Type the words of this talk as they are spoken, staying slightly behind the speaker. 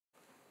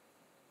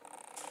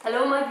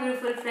Hello my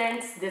beautiful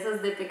friends, this is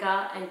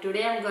Deepika and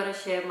today I'm gonna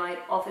share my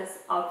office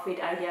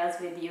outfit ideas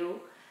with you.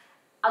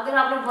 अगर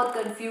आप लोग बहुत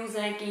confuse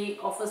हैं कि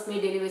office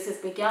में डेली बेसिस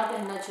पे क्या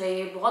पहनना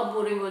चाहिए, बहुत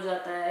बोरिंग हो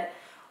जाता है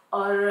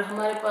और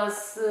हमारे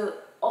पास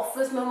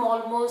ऑफिस में हम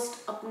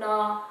ऑलमोस्ट अपना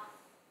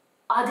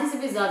आधे से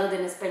भी ज़्यादा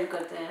दिन स्पेंड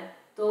करते हैं,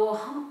 तो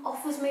हम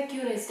ऑफिस में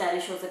क्यों नहीं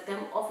स्टाइलिश हो सकते,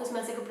 हम ऑफिस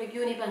में ऐसे कपड़े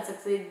क्यों नहीं पहन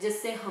सकते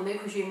जिससे हमें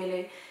खुशी मिले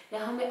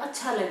या हमें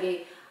अच्छा लगे।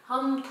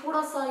 हम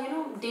थोड़ा सा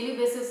डेली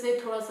बेसिस से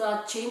थोड़ा सा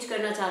चेंज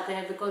करना चाहते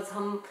हैं बिकॉज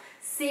हम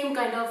सेम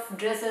काइंड ऑफ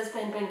ड्रेसेस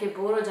पहन पहन के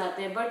बोर हो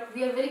जाते हैं, but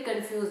we are very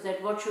confuse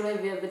that what should I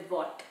where with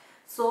what.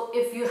 So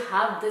if you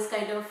have this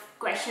kind of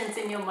questions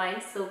in your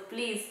mind, so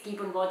please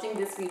keep on watching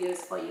this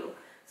videos for you.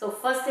 So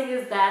first thing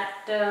is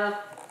that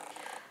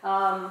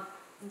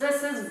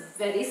this is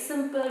very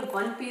simple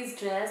one piece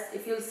dress.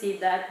 If you see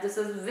that this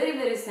is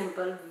very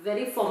simple,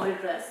 very formal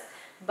dress,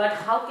 but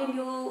how can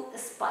you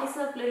spice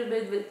up a little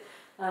bit with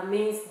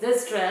means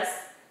this dress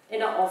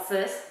in an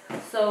office.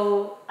 So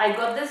I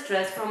got this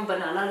dress from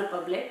Banana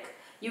Republic.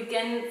 You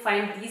can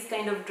find these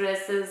kind of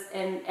dresses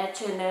in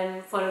H&M,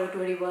 Forever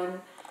 21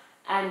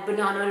 and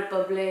Banana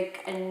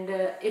Republic, and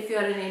if you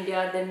are in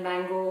India then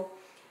Mango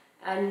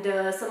and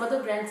some other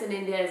brands in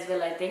India as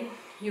well. I think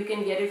you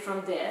can get it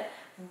from there.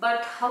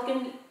 But how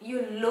can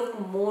you look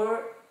more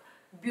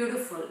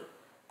beautiful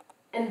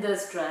in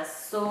this dress?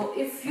 So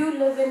if you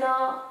live in a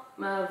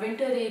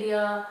winter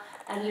area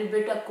and a little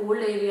bit a cold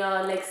area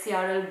like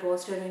Seattle,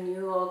 Boston and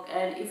New York,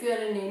 and if you are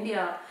in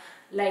India,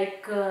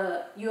 like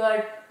you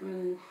are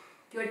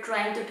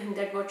trying to think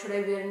that what should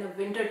I wear in the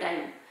winter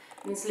time,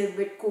 means a little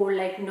bit cold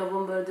like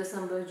November,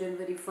 December,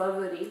 January,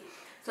 February.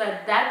 So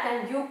at that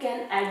time you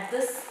can add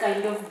this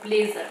kind of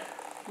blazer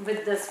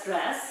with this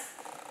dress.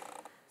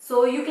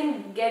 So you can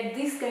get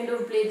these kind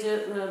of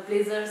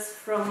blazers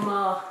from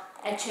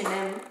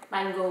H&M,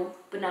 Mango,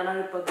 Banana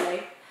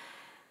Republic,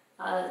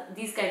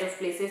 these kind of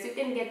places you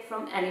can get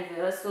from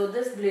anywhere. So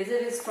this blazer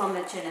is from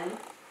H&M.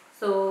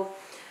 So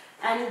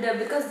and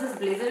because this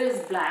blazer is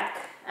black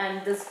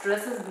and this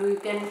dress is blue, you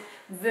can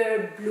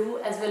wear blue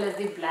as well as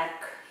the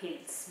black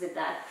heels with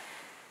that.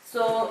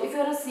 So if you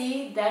want to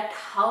see that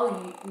how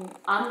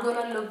I'm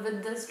gonna look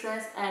with this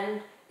dress,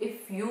 and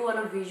if you want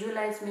to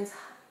visualize, means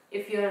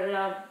if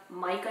you're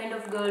my kind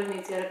of girl,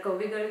 means you're a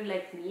curvy girl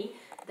like me,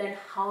 then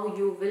how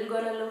you will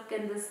gonna look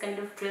in this kind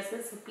of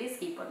dresses, so please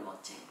keep on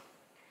watching.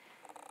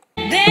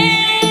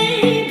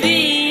 Baby,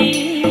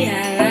 I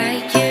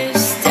like your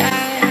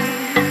style.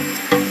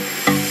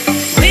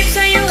 Whips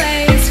on your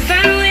waist,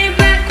 front way,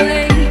 back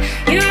way.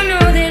 You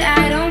know that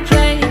I don't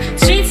play.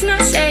 Streets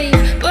not safe,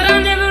 but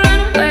I'll never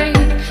run away,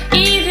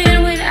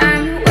 even when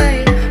I'm away.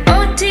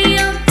 OT,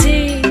 OT,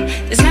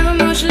 there's never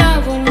much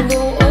love when we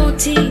go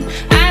OT.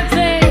 I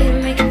pay,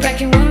 make it back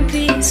in one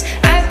piece.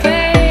 I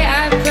pray,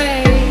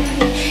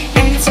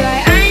 and it's why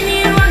I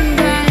need one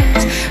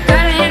dance.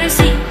 Got a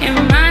Hennessy in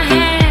my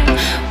hand.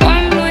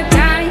 One more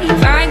time,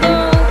 if I go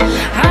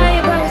high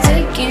about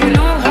taking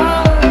a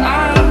hold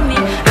on me.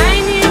 I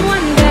need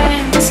one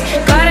dance.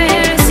 Got a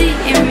Hennessy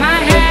in my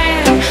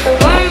hand.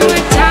 One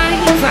more time,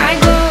 if I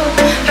go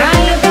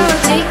high about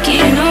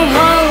taking a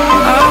hold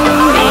on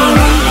me.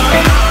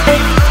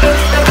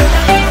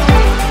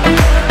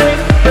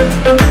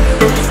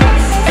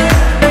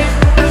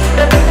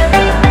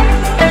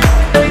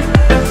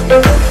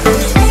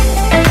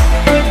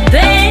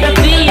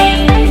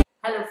 Baby.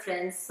 Hello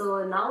friends, so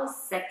now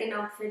second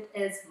outfit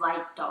is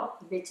white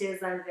top, which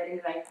is I'm wearing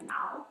right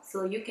now.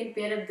 So you can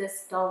pair up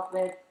this top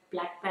with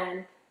black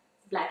pant,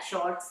 black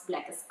shorts,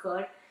 black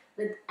skirt,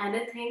 with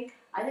anything.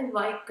 I think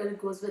white color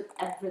goes with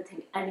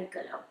everything, any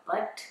color,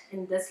 but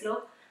in this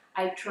look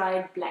I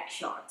tried black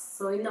shorts.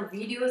 So in the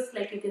videos,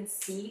 like you can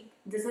see,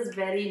 this is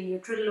very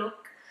neutral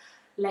look,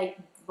 like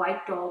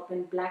white top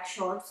and black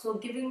shorts. So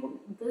giving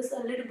this a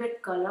little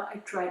bit color, I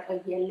tried a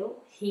yellow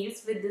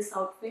heels with this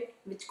outfit,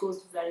 which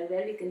goes very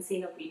well, you can see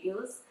in the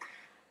videos.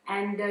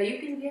 And you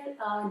can wear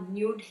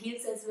nude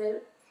heels as well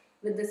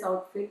with this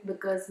outfit,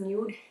 because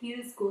nude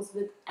heels goes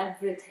with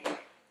everything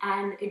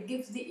and it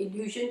gives the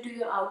illusion to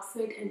your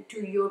outfit and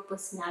to your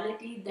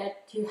personality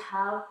that you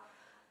have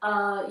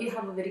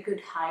a very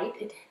good height.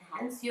 It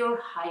enhances your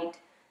height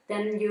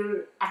than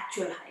your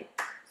actual height.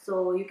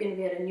 So you can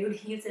wear a nude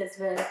heels as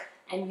well,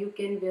 and you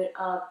can wear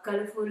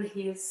colorful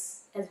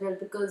heels as well,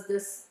 because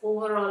this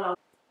overall.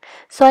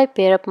 So I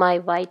pair up my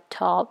white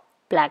top,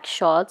 black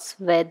shorts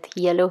with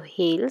yellow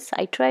heels.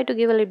 I try to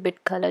give a little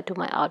bit color to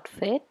my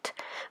outfit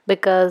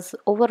because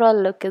overall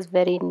look is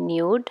very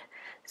nude,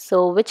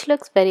 so which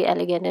looks very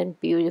elegant and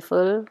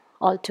beautiful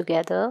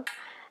altogether.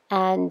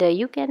 And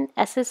you can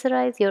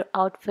accessorize your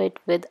outfit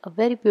with a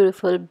very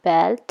beautiful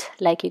belt,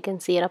 like you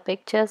can see in our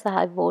pictures.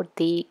 I wore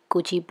the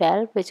Gucci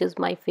belt, which is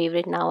my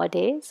favorite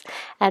nowadays,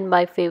 and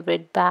my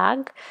favorite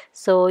bag.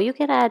 So you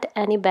can add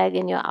any bag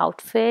in your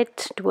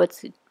outfit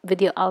towards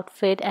with your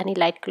outfit, any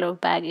light color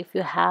bag if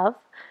you have,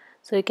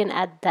 so you can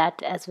add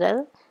that as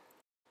well.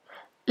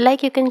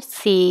 Like you can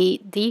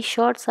see, these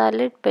shorts are a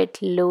little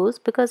bit loose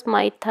because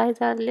my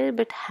thighs are a little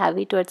bit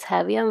heavy towards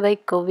heavy. I'm very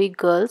curvy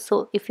girl,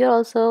 so if you're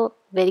also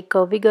very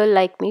curvy girl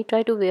like me,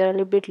 try to wear a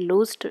little bit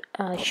loose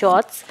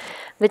shorts,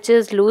 which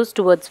is loose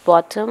towards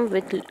bottom,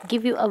 which will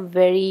give you a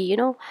very,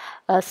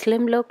 a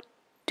slim look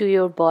to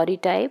your body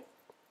type.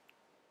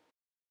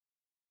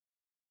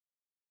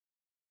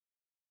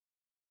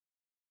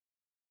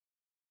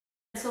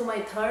 So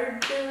my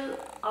third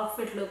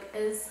outfit look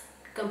is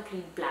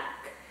complete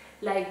black,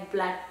 like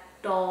black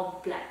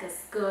top, black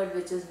skirt,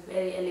 which is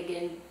very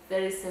elegant,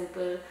 very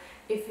simple.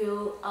 If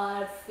you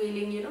are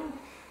feeling,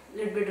 a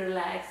little bit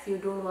relaxed, you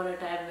don't want to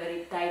tie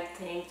very tight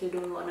things, you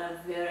don't want to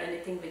wear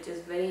anything which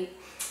is very,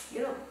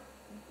 you know,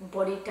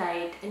 body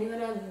tight, and you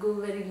want to go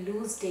very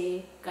loose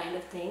day kind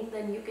of thing,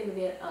 then you can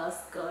wear a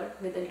skirt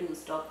with a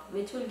loose top,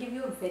 which will give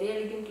you a very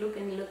elegant look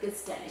and look is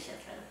stylish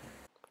as well.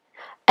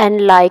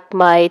 And like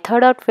my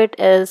third outfit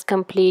is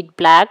complete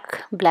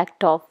black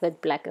top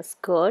with black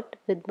skirt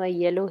with my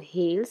yellow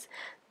heels.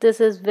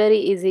 This is very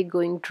easy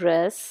going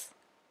dress.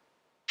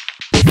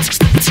 Let's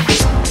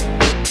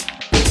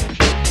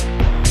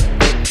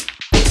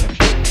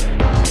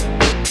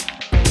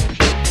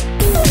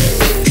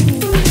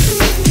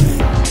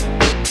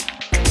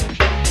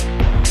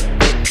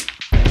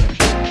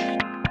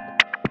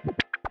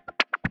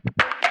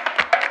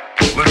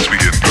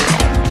begin now.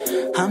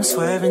 I'm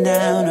swerving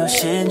down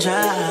Ocean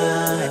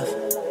Drive,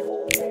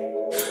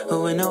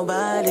 when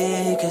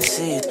nobody can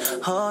see it,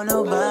 oh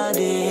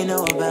nobody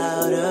know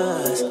about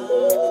us.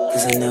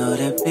 Cause I know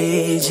they'd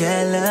be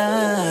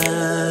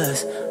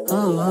jealous,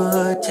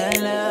 ooh,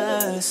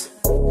 jealous.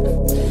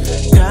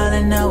 Girl,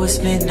 I know it's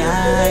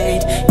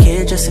midnight,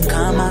 get dressed and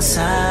come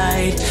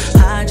outside.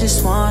 I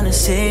just wanna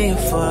see you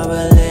for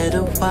a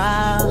little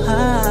while.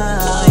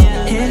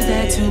 Is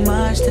that too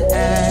much to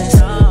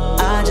ask?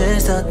 I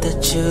just thought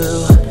that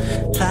you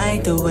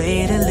like the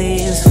way the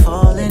leaves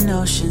fall in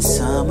ocean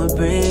summer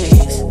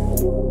breeze.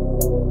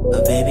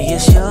 But baby,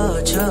 it's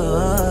your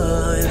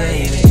choice,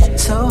 baby.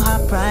 So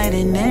hop right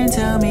in and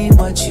tell me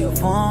what you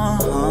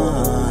want.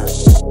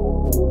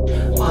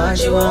 What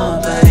you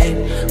want,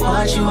 baby?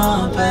 What you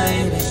want,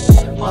 baby?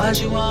 What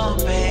you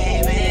want,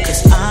 baby?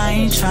 Cause I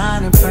ain't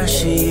tryna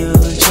pressure you,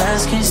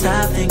 just can't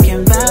stop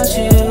thinking about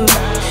you.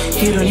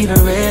 You don't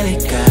even really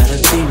gotta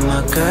be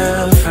my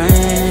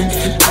girlfriend.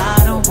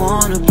 I don't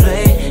wanna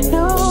play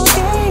no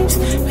games.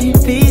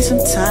 Maybe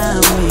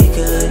sometime we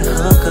could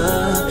hook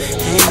up,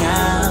 hang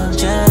out,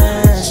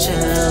 just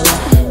chill,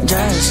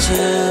 baby.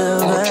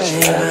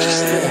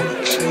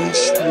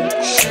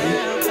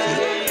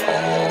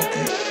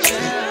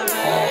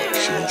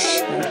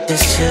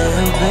 Just chill,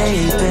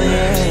 baby.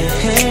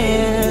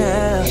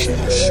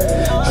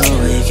 Oh,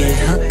 we can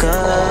hook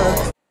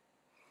up.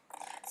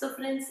 So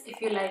friends, if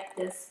you like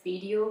this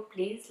video,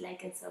 please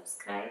like and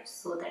subscribe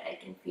so that I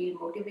can feel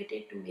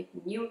motivated to make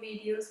new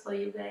videos for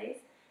you guys.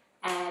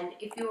 And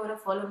if you want to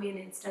follow me on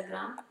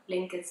Instagram,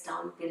 link is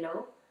down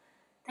below.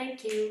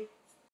 Thank you.